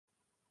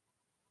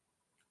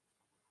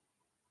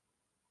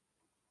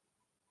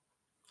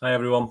Hi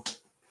everyone,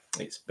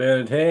 it's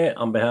Bernard here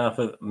on behalf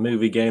of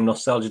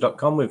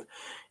MovieGameNostalgia.com with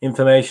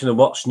information of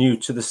what's new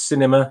to the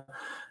cinema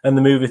and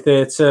the movie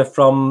theatre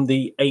from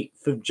the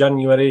 8th of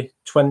January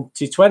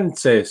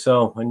 2020.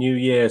 So a new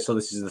year. So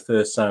this is the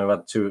first time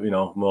I've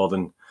had more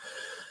than,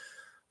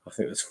 I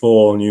think there's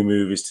 4 new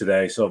movies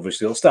today. So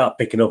obviously it'll start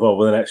picking up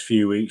over the next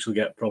few weeks. We'll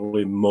get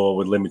probably more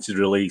with limited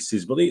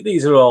releases, but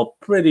these are all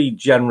pretty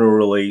general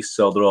release,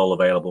 so they're all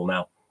available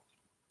now.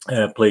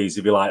 Please,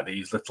 if you like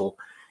these little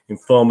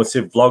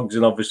informative vlogs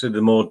and obviously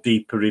the more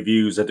deeper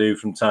reviews I do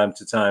from time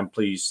to time,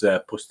 please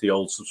push the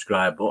old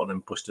subscribe button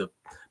and push the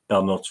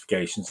bell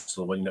notifications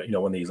so when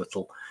when these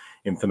little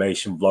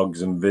information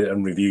vlogs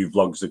and review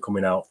vlogs are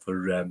coming out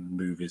for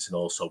movies. And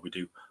also we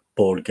do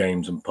board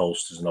games and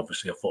posters and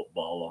obviously a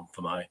football one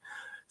for my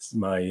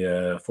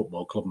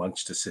football club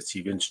Manchester City.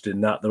 If you're interested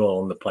in that, they're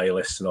all on the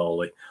playlist and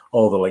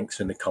all the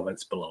links in the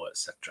comments below,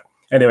 etc.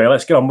 Anyway,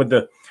 let's get on with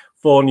the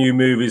 4 new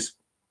movies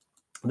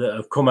that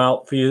have come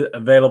out for you,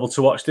 available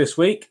to watch this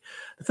week.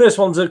 The first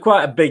one's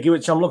quite a biggie,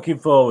 which I'm looking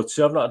forward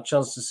to. I've not had a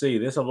chance to see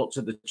this. I've looked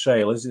at the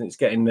trailers and it's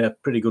getting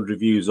pretty good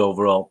reviews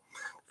overall.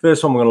 The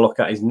first one we're going to look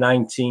at is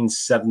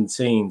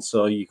 1917.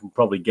 So you can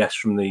probably guess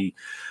from the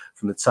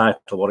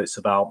title what it's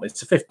about.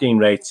 It's a 15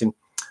 rating,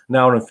 an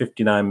hour and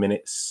 59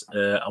 minutes,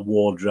 a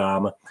war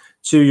drama.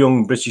 2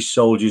 young British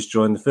soldiers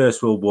during the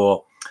First World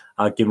War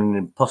are given an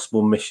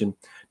impossible mission: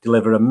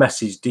 deliver a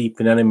message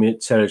deep in enemy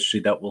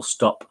territory that will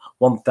stop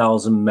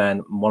 1,000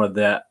 men and one of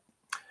their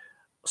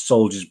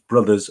soldiers'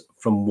 brothers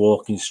from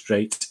walking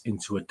straight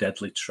into a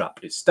deadly trap.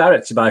 It's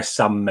directed by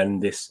Sam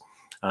Mendes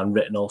and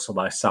written also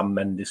by Sam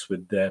Mendes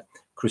with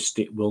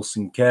Christy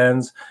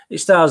Wilson-Cairns. It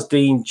stars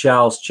Dean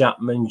Charles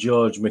Chapman,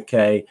 George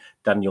MacKay,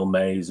 Daniel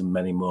Mays and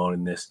many more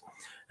in this.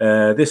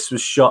 This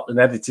was shot and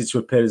edited to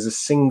appear as a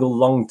single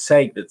long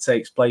take that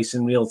takes place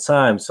in real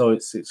time. So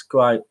it's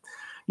quite...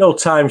 no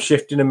time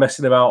shifting and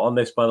messing about on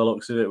this by the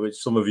looks of it, which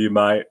some of you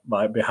might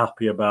be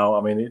happy about.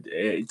 I mean,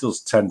 it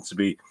does tend to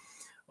be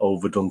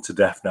overdone to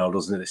death now,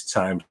 doesn't it? This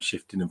time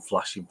shifting and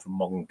flashing from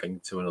one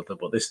thing to another.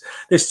 But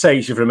this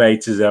takes you from A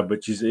to Z,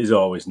 which is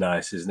always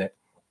nice, isn't it?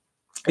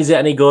 Is it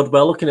any good?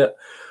 Well, looking at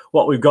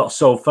what we've got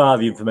so far,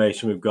 the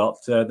information we've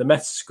got, the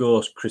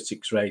Metascore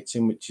critics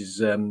rating, which is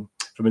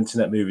from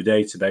Internet Movie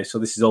Database. So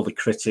this is all the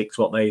critics,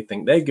 what they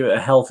think. They give it a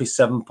healthy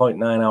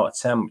 7.9 out of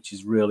 10, which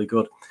is really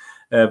good.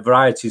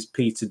 Variety's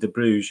Peter de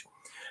Bruges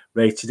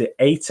rated it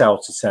 8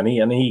 out of 10,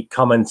 and he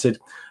commented,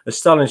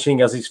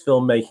 astonishing as his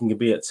filmmaking can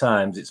be at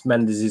times, it's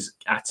Mendes'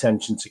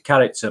 attention to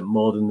character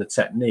more than the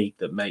technique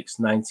that makes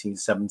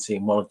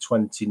 1917 one of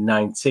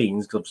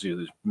 2019's, because obviously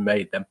they've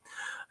made them,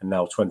 and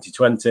now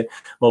 2020,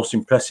 most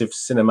impressive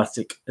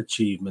cinematic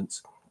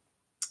achievements.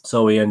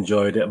 So he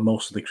enjoyed it, and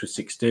most of the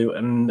critics do.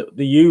 And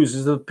the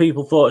users, the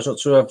people fortunate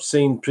to have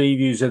seen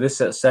previews of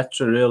this,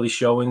 etc., early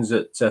showings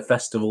at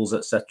festivals,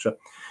 etc.,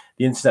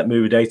 the Internet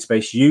Movie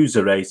Database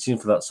user rating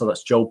for that, so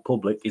that's Joe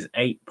Public, is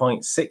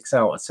 8.6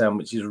 out of 10,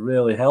 which is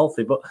really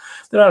healthy. But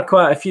there are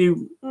quite a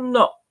few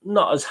not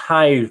as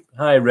high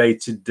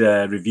rated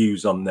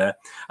reviews on there.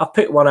 I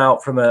picked one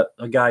out from a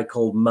guy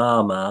called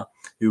Mama,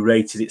 who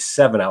rated it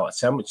 7 out of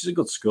 10, which is a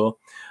good score,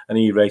 and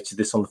he rated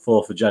this on the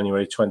 4th of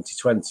January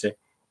 2020.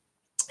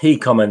 He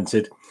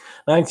commented,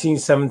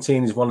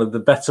 1917 is one of the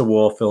better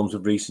war films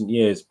of recent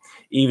years,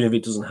 even if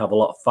it doesn't have a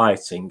lot of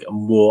fighting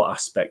and war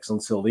aspects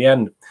until the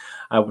end.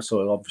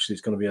 So obviously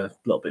it's going to be a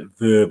little bit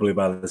verbally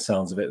by the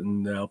sounds of it,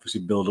 and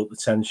obviously build up the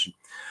tension.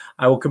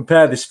 I will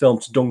compare this film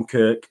to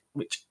Dunkirk,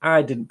 which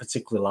I didn't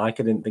particularly like.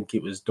 I didn't think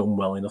it was done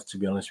well enough, to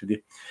be honest with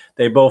you.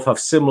 They both have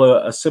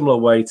a similar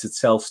way to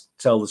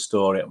tell the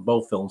story, and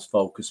both films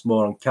focus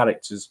more on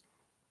characters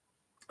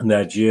and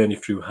their journey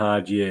through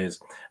hard years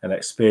and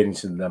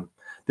experiencing them.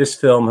 This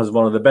film has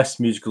one of the best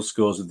musical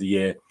scores of the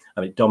year,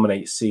 and it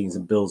dominates scenes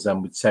and builds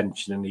them with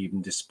tension and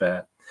even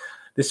despair.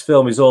 This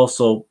film is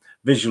also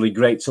visually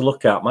great to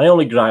look at. My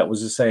only gripe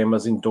was the same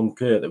as in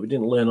Dunkirk, that we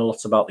didn't learn a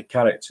lot about the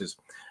characters,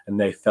 and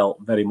they felt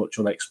very much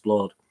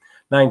unexplored.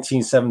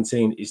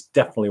 1917 is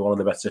definitely one of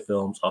the better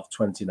films of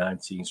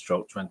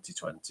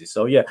 2019/2020.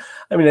 So yeah,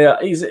 I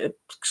mean,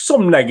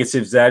 some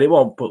negatives there. It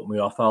won't put me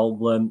off. I'll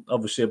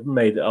obviously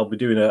I'll be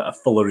doing a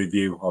fuller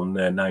review on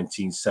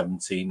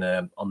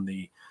 1917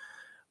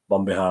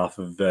 on behalf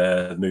of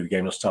the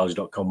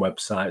MovieGameNostalgia.com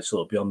website, so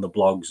it'll be on the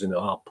blogs, and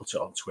I'll put it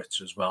on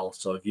Twitter as well.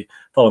 So if you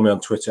follow me on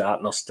Twitter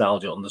at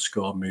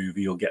nostalgia_movie,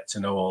 you'll get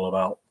to know all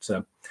about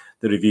the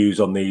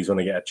reviews on these when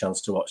I get a chance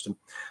to watch them.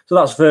 So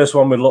that's the first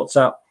one we looked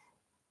at.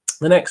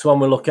 The next one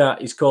we look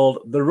at is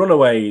called The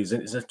Runaways,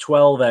 and it's a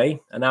 12A,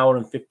 an hour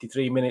and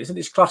 53 minutes, and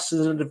it's classed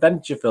as an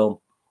adventure film.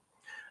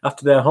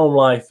 After their home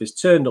life is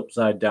turned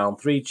upside down,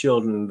 3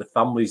 children and the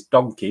family's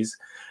donkeys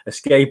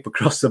escape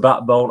across the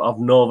backbone of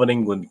northern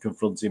England,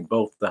 confronting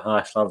both the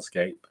harsh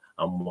landscape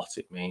and what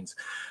it means.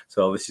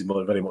 So this is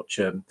very much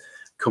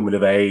coming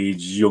of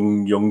age,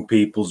 young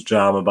people's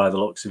drama by the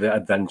looks of it,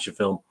 adventure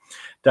film.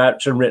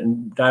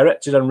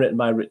 Directed and written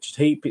by Richard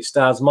Heap. It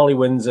stars Molly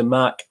Windsor,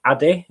 Mark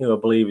Addy, who I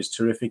believe is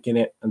terrific in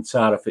it, and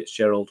Tara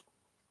Fitzgerald.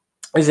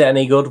 Is it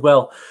any good?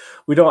 Well,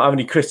 we don't have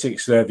any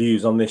critics'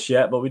 views on this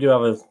yet, but we do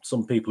have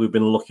some people who've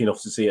been lucky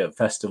enough to see it at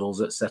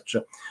festivals,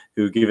 etc.,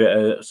 who give it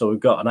a... So we've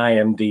got an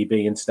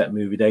IMDb, Internet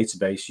Movie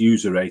Database,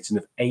 user rating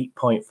of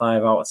 8.5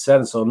 out of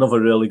 10, so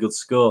another really good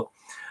score.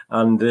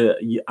 And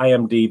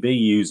IMDb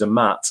user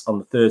Matt on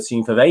the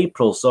 13th of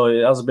April, so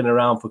it has been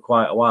around for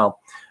quite a while,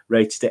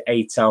 rated it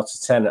 8 out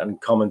of 10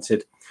 and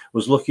commented,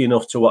 was lucky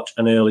enough to watch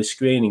an early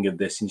screening of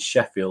this in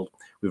Sheffield,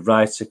 with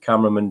writer,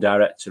 cameraman,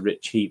 director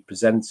Rich Heap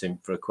presenting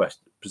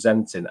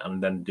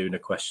and then doing a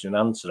question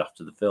and answer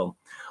after the film.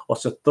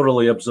 What a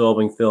thoroughly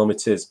absorbing film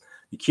it is.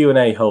 The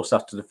Q&A host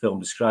after the film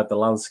described the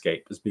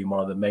landscape as being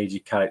one of the major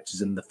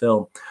characters in the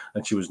film,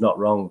 and she was not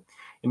wrong.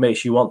 It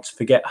makes you want to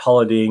forget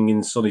holidaying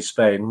in sunny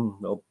Spain.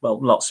 Well,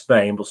 not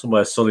Spain, but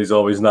somewhere sunny is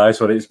always nice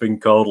when it's been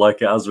cold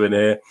like it has been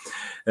here.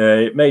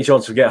 It makes you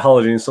want to forget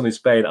holidaying in sunny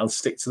Spain and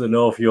stick to the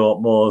North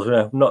York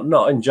moors.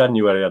 Not in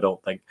January, I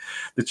don't think.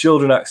 The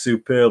children act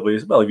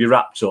superbly. Well, if you're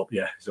wrapped up,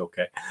 yeah, it's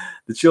okay.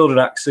 The children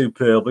act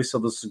superbly, so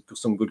there's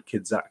some good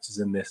kids actors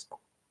in this,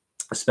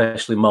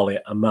 especially Molly,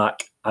 and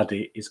Mark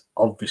Addy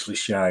obviously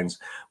shines.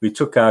 We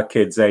took our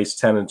kids aged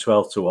 10 and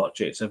 12 to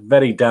watch it. It's a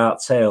very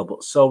dark tale,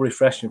 but so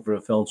refreshing for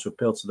a film to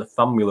appeal to the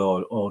family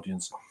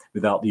audience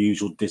without the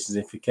usual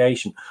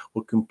Disneyfication.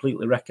 Would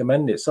completely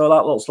recommend it. So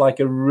that looks like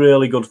a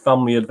really good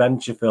family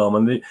adventure film,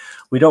 and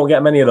we don't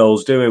get many of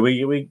those, do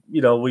we?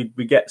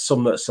 We get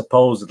some that are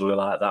supposedly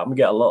like that, and we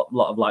get a lot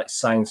of like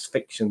science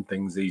fiction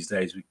things these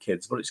days with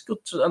kids. But it's good,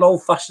 an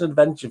old-fashioned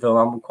adventure film.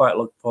 I'm quite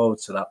looking forward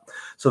to that.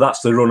 So that's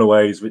The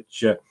Runaways,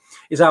 which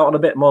is out on a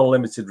bit more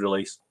limited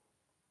release.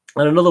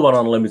 And another one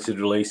on limited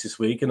release this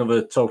week,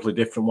 another totally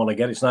different one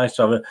again. It's nice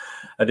to have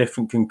a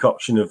different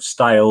concoction of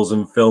styles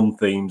and film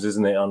themes,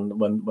 isn't it, on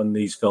when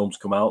these films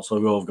come out? So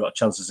we've all got a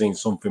chance of seeing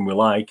something we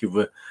like if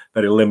we're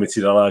very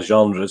limited on our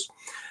genres.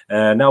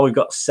 Now we've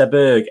got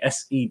Seberg,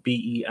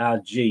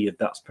 S-E-B-E-R-G, if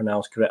that's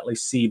pronounced correctly,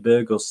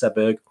 Seberg or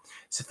Seberg.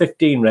 It's a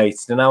 15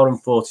 rated, an hour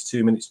and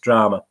 42 minutes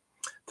drama,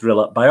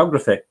 thriller,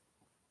 biography.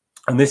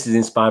 And this is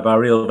inspired by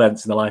real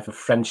events in the life of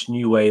French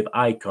New Wave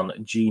icon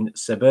Jean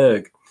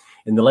Seberg.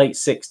 In the late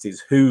 60s,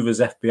 Hoover's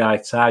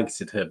FBI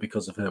targeted her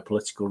because of her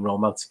political and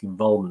romantic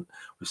involvement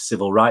with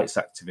civil rights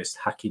activist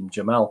Hakim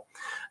Jamal.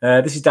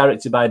 This is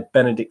directed by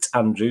Benedict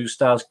Andrews,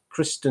 stars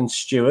Kristen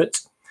Stewart,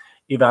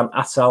 Yvan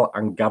Attal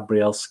and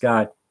Gabriel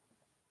Sky.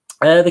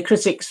 The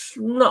critics,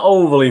 not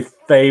overly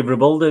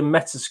favourable. The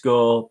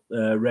Metascore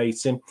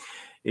rating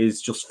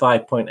is just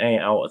 5.8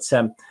 out of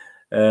 10.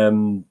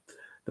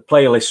 The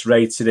playlist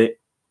rated it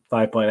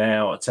 5.8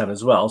 out of 10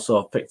 as well, so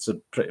I've picked a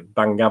pretty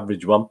bang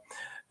average one.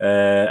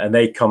 And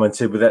they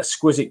commented, with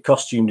exquisite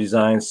costume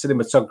design,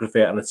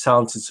 cinematography and a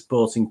talented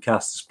supporting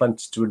cast, there's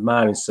plenty to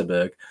admire in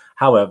Seberg.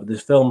 However, the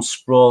film's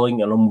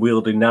sprawling and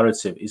unwieldy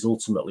narrative is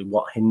ultimately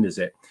what hinders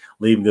it,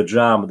 leaving a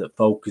drama that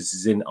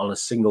focuses in on a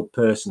single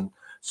person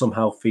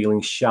somehow feeling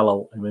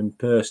shallow and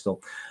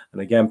impersonal.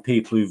 And again,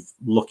 people who've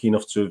lucky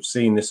enough to have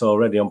seen this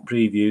already on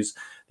previews,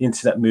 the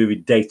Internet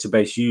Movie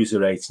Database user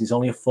rating is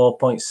only a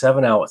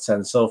 4.7 out of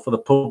 10. So for the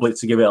public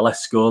to give it a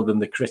less score than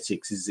the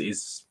critics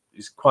is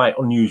quite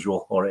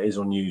unusual, or it is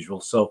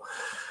unusual. So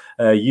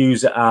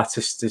user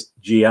Artistic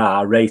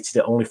GR rated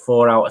it only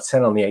 4 out of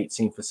 10 on the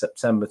 18th of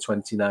September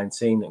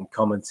 2019 and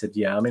commented,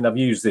 yeah, I mean, I've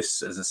used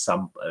this as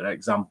an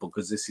example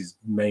because this is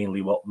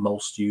mainly what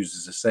most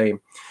users are saying.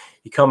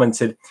 He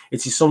commented,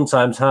 it is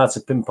sometimes hard to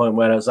pinpoint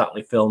where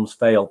exactly films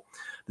fail.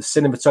 The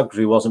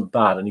cinematography wasn't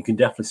bad, and you can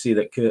definitely see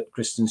that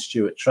Kristen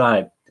Stewart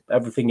tried.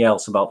 Everything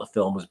else about the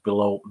film was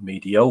below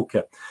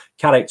mediocre.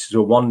 Characters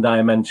were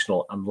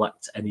one-dimensional and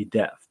lacked any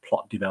depth.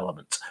 Plot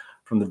development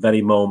from the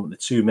very moment the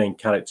two main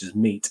characters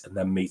meet and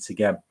then meet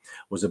again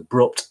was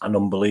abrupt and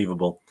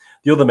unbelievable.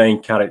 The other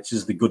main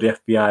characters, the good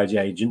FBI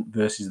agent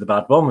versus the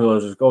bad one, we've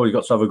always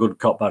got to have a good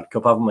cop, bad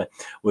cop, haven't we?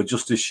 Were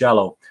just as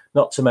shallow.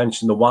 Not to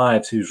mention the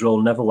wives, whose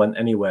role never went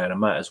anywhere and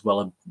might as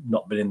well have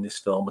not been in this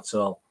film at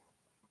all.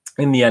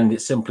 In the end,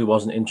 it simply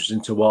wasn't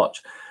interesting to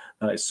watch.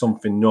 That is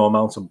something no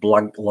amount of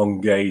blank,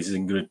 long gazes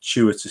and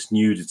gratuitous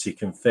nudity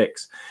can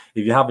fix.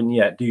 If you haven't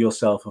yet, do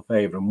yourself a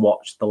favour and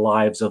watch The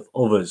Lives of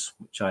Others,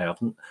 which I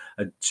haven't,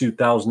 a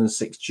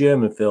 2006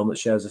 German film that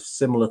shares a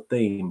similar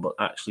theme but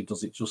actually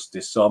does it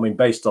justice. So, I mean,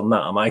 based on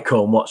that, I might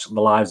go and watch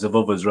The Lives of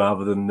Others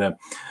rather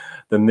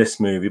than this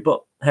movie.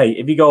 But, hey,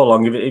 if you go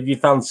along, if you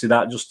fancy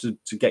that, just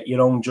to get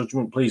your own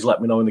judgment, please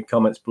let me know in the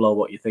comments below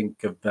what you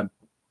think of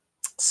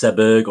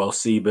Seberg or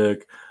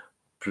Seberg.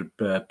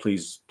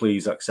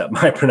 Please accept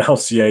my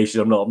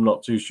pronunciation. I'm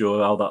not too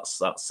sure how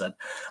that's said.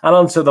 And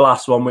on to the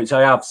last one, which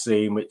I have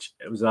seen, which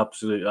it was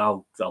absolutely.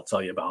 I'll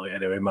tell you about it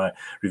anyway in my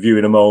review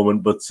in a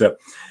moment. But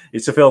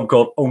it's a film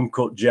called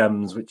Uncut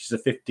Gems, which is a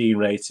 15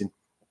 rating.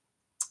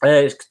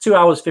 It's 2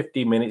 hours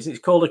 15 minutes. It's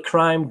called a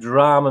crime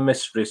drama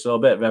mystery, so a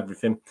bit of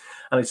everything.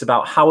 And it's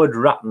about Howard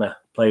Ratner,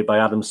 played by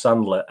Adam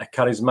Sandler, a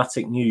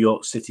charismatic New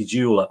York City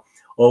jeweler,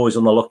 always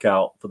on the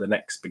lookout for the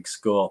next big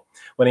score.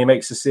 When he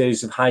makes a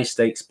series of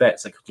high-stakes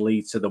bets that could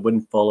lead to the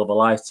windfall of a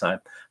lifetime,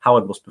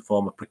 Howard must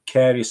perform a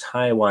precarious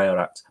high-wire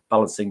act,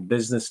 balancing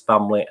business,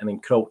 family, and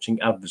encroaching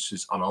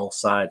adversaries on all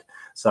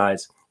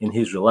sides in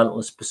his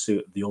relentless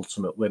pursuit of the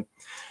ultimate win.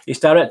 It's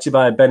directed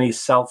by Benny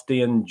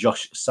Safdie and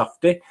Josh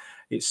Safdie.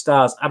 It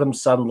stars Adam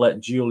Sandler,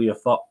 Julia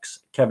Fox,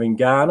 Kevin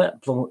Garnett,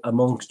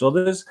 amongst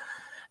others.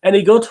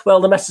 Any good?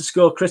 Well, the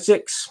Metascore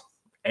critics,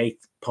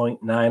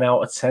 8.9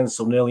 out of 10,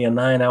 so nearly a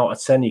 9 out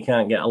of 10. You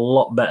can't get a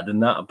lot better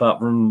than that, apart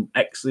from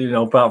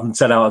apart from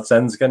 10 out of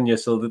 10s, can you?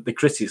 So the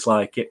critics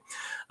like it.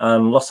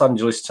 And Los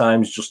Angeles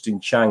Times, Justin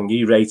Chang,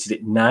 he rated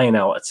it 9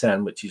 out of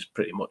 10, which is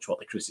pretty much what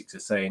the critics are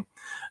saying,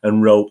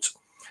 and wrote,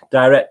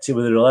 directed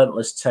with a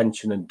relentless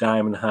tension and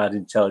diamond-hard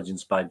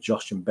intelligence by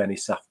Josh and Benny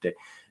Safdie,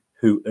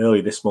 who early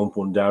this month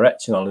won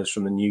directing honours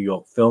from the New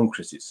York Film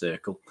Critics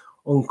Circle.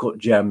 Uncut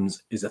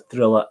Gems is a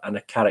thriller and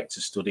a character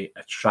study,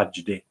 a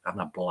tragedy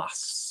and a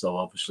blast. So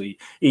obviously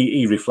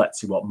he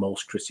reflected what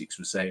most critics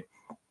were saying.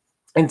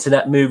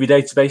 Internet Movie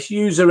Database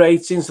user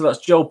rating, so that's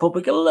Joe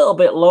Public, a little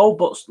bit lower,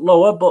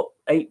 but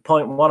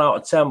 8.1 out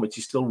of 10, which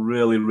is still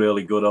really,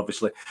 really good,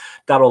 obviously.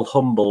 Daryl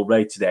Humble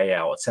rated 8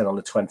 out of 10 on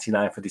the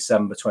 29th of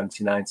December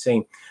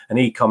 2019, and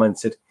he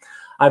commented,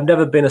 I've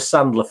never been a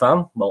Sandler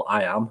fan. Well,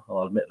 I am.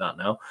 I'll admit that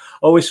now.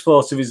 Always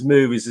thought of his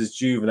movies as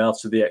juvenile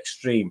to the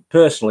extreme.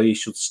 Personally, he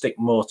should stick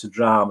more to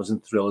dramas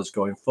and thrillers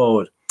going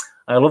forward.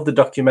 I love the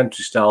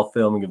documentary-style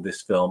filming of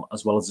this film,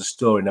 as well as the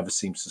story never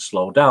seems to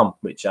slow down,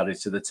 which added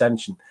to the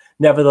tension.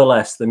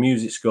 Nevertheless, the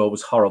music score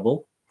was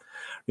horrible.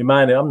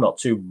 I'm not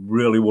too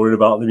really worried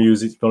about the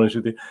music, to be honest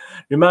with you.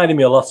 Reminding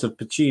me a lot of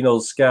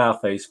Pacino's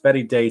Scarface,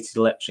 very dated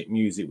electric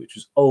music, which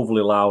was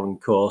overly loud and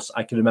coarse.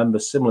 I can remember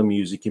similar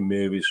music in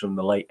movies from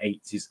the late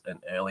 80s and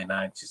early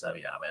 90s. I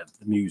mean,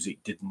 the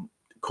music didn't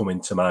come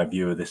into my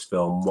view of this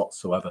film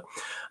whatsoever.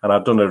 And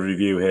I've done a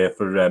review here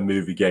for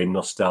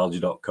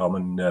MovieGameNostalgia.com,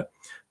 and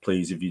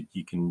please, if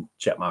you can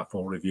check my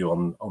full review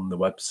on the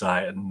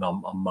website and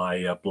on my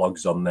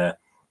blogs on there.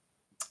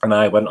 And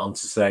I went on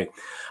to say,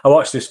 I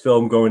watched this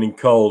film going in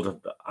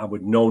cold. I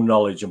with no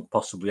knowledge and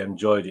possibly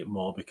enjoyed it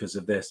more because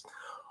of this.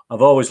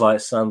 I've always liked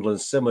Sandler, and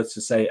similar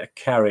to, say, a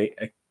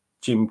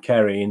Jim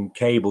Carrey in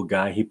Cable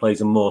Guy, he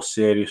plays a more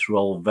serious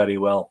role very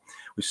well,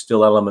 with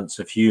still elements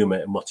of humour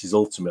in what is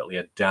ultimately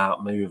a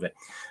dark movie.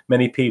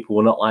 Many people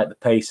will not like the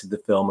pace of the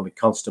film and the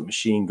constant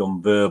machine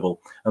gun verbal,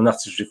 and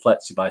that is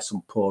reflected by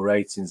some poor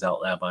ratings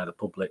out there by the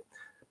public.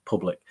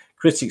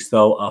 Critics,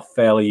 though, are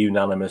fairly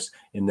unanimous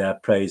in their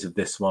praise of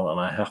this one, and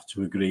I have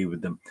to agree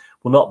with them.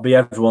 Will not be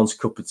everyone's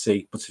cup of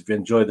tea, but if you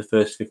enjoy the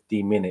first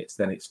 15 minutes,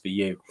 then it's for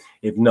you.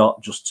 If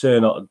not, just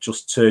turn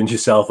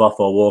yourself off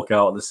or walk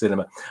out of the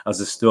cinema, as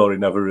the story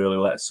never really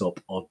lets up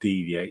or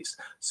deviates,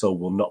 so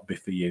will not be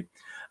for you.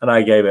 And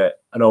I gave it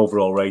an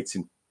overall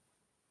rating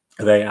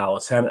of 8 out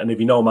of 10. And if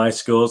you know my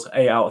scores,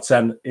 8 out of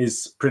 10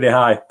 is pretty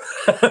high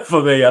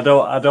for me. I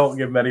don't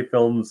give many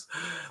films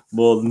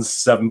more than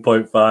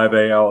 7.5,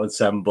 8 out of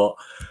 10. But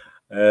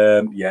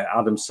yeah,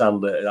 Adam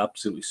Sandler is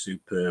absolutely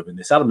superb in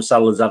this. Adam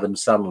Sandler's Adam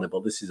Sandler,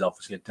 but this is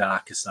obviously a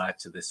darker side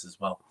to this as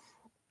well.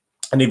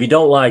 And if you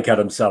don't like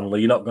Adam Sandler,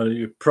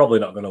 you're probably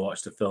not going to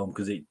watch the film,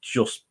 because it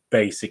just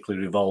basically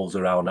revolves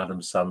around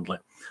Adam Sandler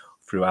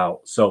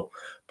throughout. So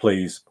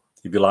please,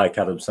 if you like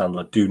Adam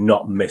Sandler, do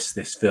not miss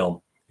this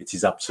film. It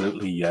is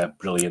absolutely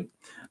brilliant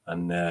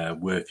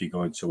and worth you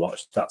going to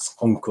watch. That's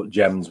Uncut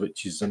Gems,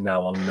 which is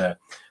now on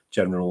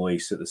general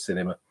release at the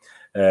cinema.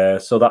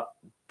 So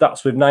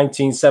that's with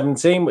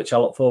 1917, which I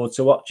look forward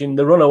to watching.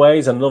 The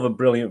Runaways, another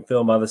brilliant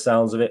film by the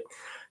sounds of it.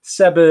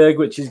 Seberg,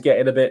 which is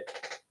getting a bit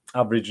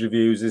average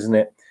reviews, isn't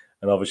it?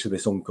 And obviously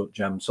this Uncut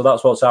Gems. So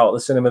that's what's out at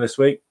the cinema this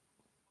week.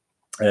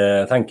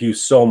 Thank you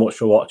so much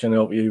for watching. I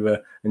hope you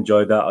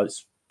enjoyed that.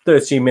 It's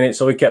 13 minutes,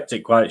 so we kept it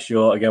quite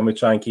short. Again, we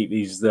try and keep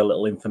these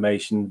little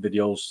information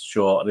videos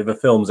short. And if a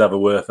film's ever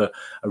worth a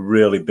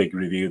really big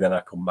review, then I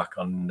come back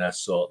on and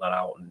sort that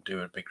out and do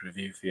a big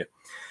review for you.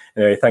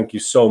 Anyway, thank you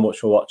so much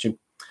for watching.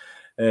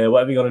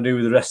 Whatever you're going to do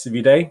with the rest of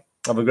your day,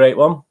 have a great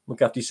one.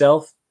 Look after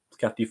yourself,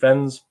 look after your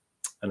friends,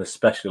 and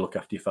especially look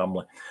after your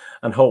family.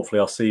 And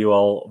hopefully I'll see you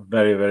all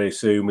very, very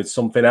soon with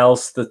something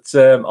else that's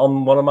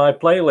on one of my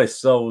playlists.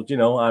 So,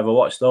 either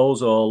watch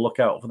those or look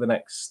out for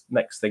the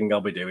next thing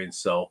I'll be doing.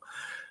 So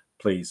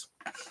please,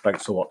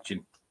 thanks for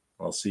watching.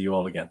 I'll see you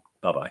all again.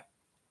 Bye-bye.